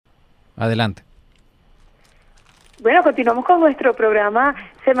Adelante. Bueno, continuamos con nuestro programa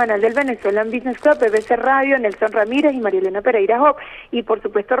semanal del Venezuelan Business Club, BBC Radio, Nelson Ramírez y María Elena Pereira Hop, y por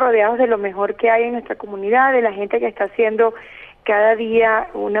supuesto rodeados de lo mejor que hay en nuestra comunidad, de la gente que está haciendo cada día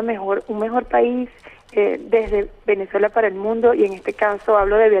un mejor país desde Venezuela para el mundo, y en este caso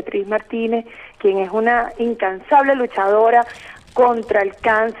hablo de Beatriz Martínez, quien es una incansable luchadora contra el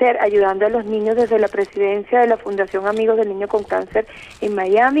cáncer, ayudando a los niños desde la presidencia de la Fundación Amigos del Niño con Cáncer en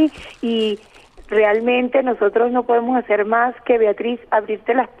Miami, y realmente nosotros no podemos hacer más que, Beatriz,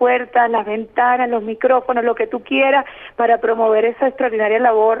 abrirte las puertas, las ventanas, los micrófonos, lo que tú quieras, para promover esa extraordinaria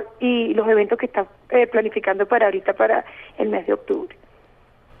labor y los eventos que estás planificando para ahorita, para el mes de octubre.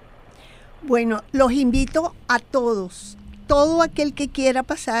 Bueno, los invito a todos, todo aquel que quiera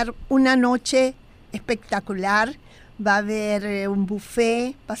pasar una noche espectacular. Va a haber un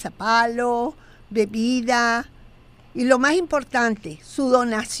buffet, pasapalo, bebida, y lo más importante, su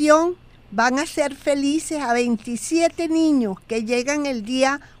donación. Van a ser felices a 27 niños que llegan el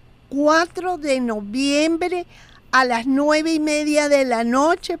día 4 de noviembre a las 9:30 de la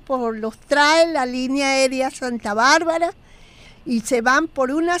noche. Los trae la línea aérea Santa Bárbara y se van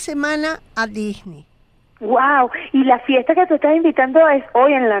por una semana a Disney. ¡Wow! ¿Y la fiesta que tú estás invitando es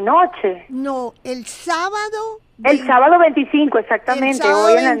hoy en la noche? No, el sábado. El sábado 25, exactamente,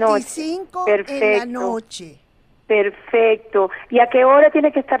 hoy en la noche. 25 Perfecto. En la noche. Perfecto. ¿Y a qué hora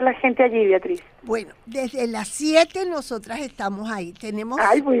tiene que estar la gente allí, Beatriz? Bueno, desde las 7 nosotras estamos ahí. Tenemos.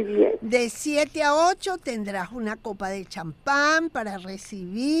 Ay, muy bien. De 7 a 8 tendrás una copa de champán para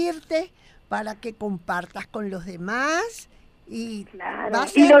recibirte, para que compartas con los demás. Y, claro.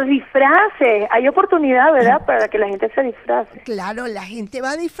 Y los disfraces, hay oportunidad, ¿verdad?, para que la gente se disfrace. Claro, la gente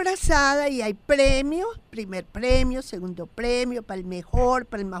va disfrazada y hay premios, primer premio, segundo premio, para el mejor,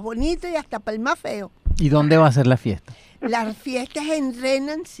 para el más bonito y hasta para el más feo. ¿Y dónde va a ser la fiesta? La fiesta es en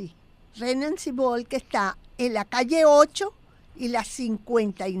Renancy Ball, que está en la calle 8 y la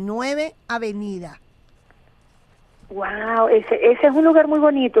 59 Avenida. Wow, ese es un lugar muy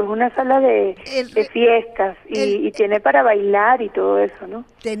bonito, es una sala de fiestas y tiene para bailar y todo eso, ¿no?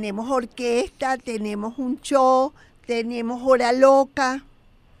 Tenemos orquesta, tenemos un show, tenemos hora loca.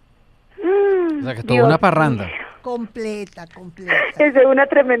 O sea, que toda una parranda. Completa. Es una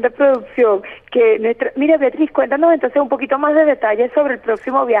tremenda producción. Mira, Beatriz, cuéntanos entonces un poquito más de detalles sobre el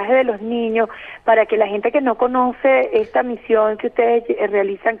próximo viaje de los niños, para que la gente que no conoce esta misión que ustedes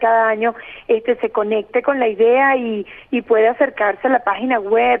realizan cada año se conecte con la idea y pueda acercarse a la página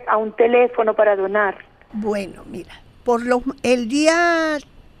web, a un teléfono para donar. Bueno, mira, el día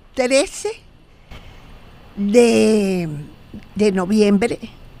 13 de noviembre,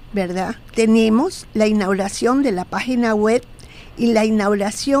 ¿verdad?, tenemos la inauguración de la página web y la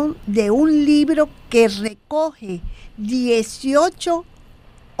inauguración de un libro que recoge 18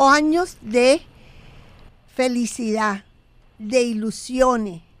 años de felicidad, de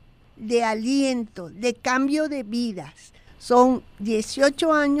ilusiones, de aliento, de cambio de vidas. Son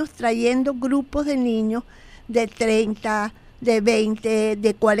 18 años trayendo grupos de niños de 30, de 20,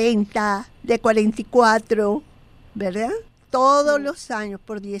 de 40, de 44, ¿verdad? Todos los años,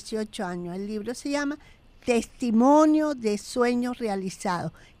 por 18 años. El libro se llama Testimonio de Sueños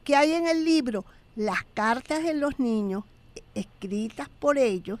Realizados. ¿Qué hay en el libro? Las cartas de los niños escritas por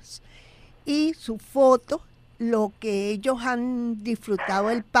ellos y sus fotos, lo que ellos han disfrutado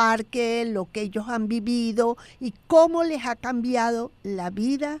del parque, lo que ellos han vivido y cómo les ha cambiado la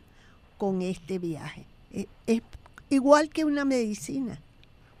vida con este viaje. Es igual que una medicina.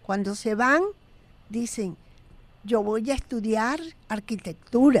 Cuando se van, dicen: yo voy a estudiar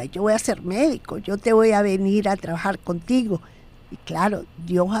arquitectura, yo voy a ser médico, yo te voy a venir a trabajar contigo. Y claro,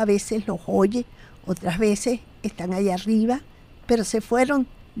 Dios a veces los oye, otras veces están allá arriba, pero se fueron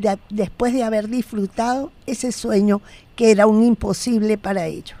después de haber disfrutado ese sueño que era un imposible para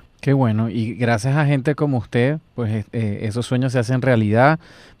ellos. Qué bueno, y gracias a gente como usted, pues esos sueños se hacen realidad.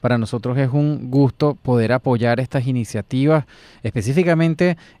 Para nosotros es un gusto poder apoyar estas iniciativas,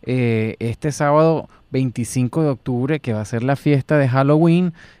 específicamente este sábado 25 de octubre, que va a ser la fiesta de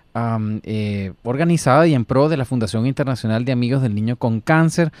Halloween, organizada y en pro de la Fundación Internacional de Amigos del Niño con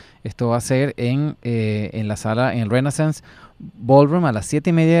Cáncer. Esto va a ser en la sala, en Renaissance Ballroom, a las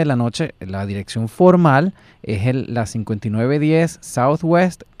 7:30 de la noche. La dirección formal es la 5910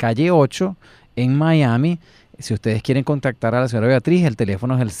 Southwest, calle 8, en Miami. Si ustedes quieren contactar a la señora Beatriz, el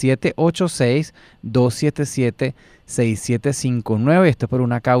teléfono es el 786-277-6759. Esto es por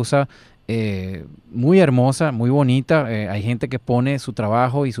una causa muy hermosa, muy bonita. Hay gente que pone su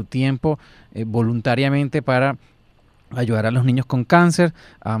trabajo y su tiempo voluntariamente para ayudar a los niños con cáncer.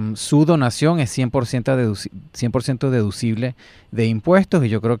 Su donación es 100% deducible de impuestos, y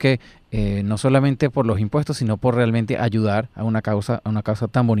yo creo que no solamente por los impuestos, sino por realmente ayudar a una causa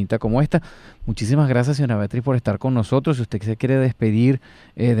tan bonita como esta. Muchísimas gracias, señora Beatriz, por estar con nosotros. Si usted se quiere despedir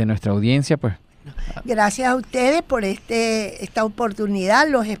de nuestra audiencia, pues... Gracias a ustedes por esta oportunidad,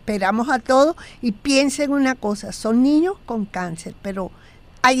 los esperamos a todos, y piensen una cosa, son niños con cáncer, pero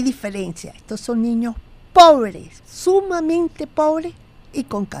hay diferencia. Estos son niños pobres, sumamente pobres y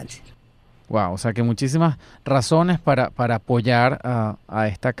con cáncer. Wow, o sea que muchísimas razones para apoyar a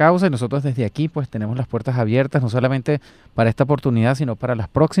esta causa, y nosotros desde aquí pues tenemos las puertas abiertas, no solamente para esta oportunidad, sino para las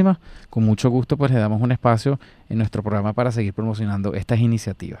próximas. Con mucho gusto pues le damos un espacio en nuestro programa para seguir promocionando estas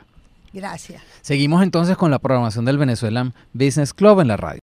iniciativas. Gracias. Seguimos entonces con la programación del Venezuelan Business Club en la radio.